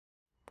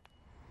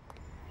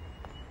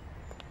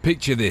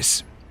Picture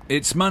this.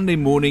 It's Monday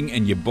morning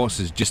and your boss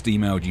has just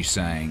emailed you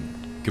saying,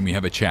 "Can we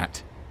have a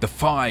chat?" The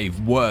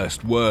 5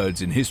 worst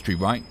words in history,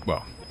 right?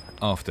 Well,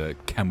 after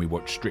 "Can we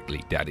watch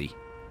Strictly, Daddy?"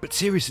 But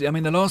seriously,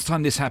 the last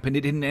time this happened,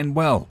 it didn't end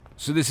well.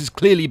 So this is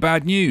clearly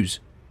bad news.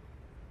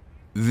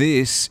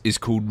 This is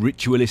called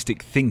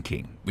ritualistic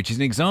thinking, which is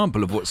an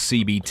example of what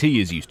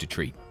CBT is used to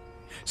treat.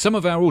 Some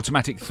of our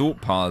automatic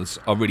thought paths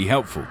are really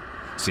helpful.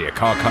 See a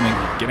car coming,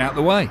 get out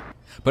the way.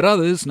 But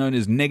others, known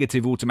as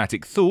negative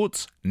automatic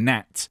thoughts,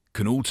 NAT,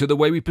 can alter the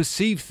way we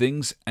perceive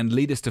things and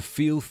lead us to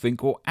feel,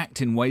 think or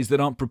act in ways that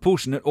aren't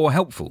proportionate or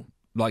helpful,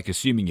 like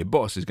assuming your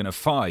boss is going to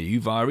fire you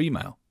via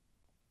email.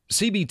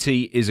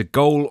 CBT is a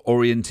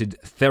goal-oriented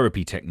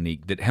therapy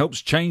technique that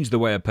helps change the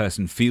way a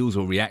person feels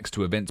or reacts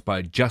to events by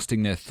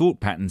adjusting their thought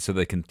patterns so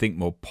they can think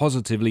more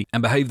positively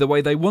and behave the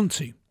way they want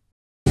to.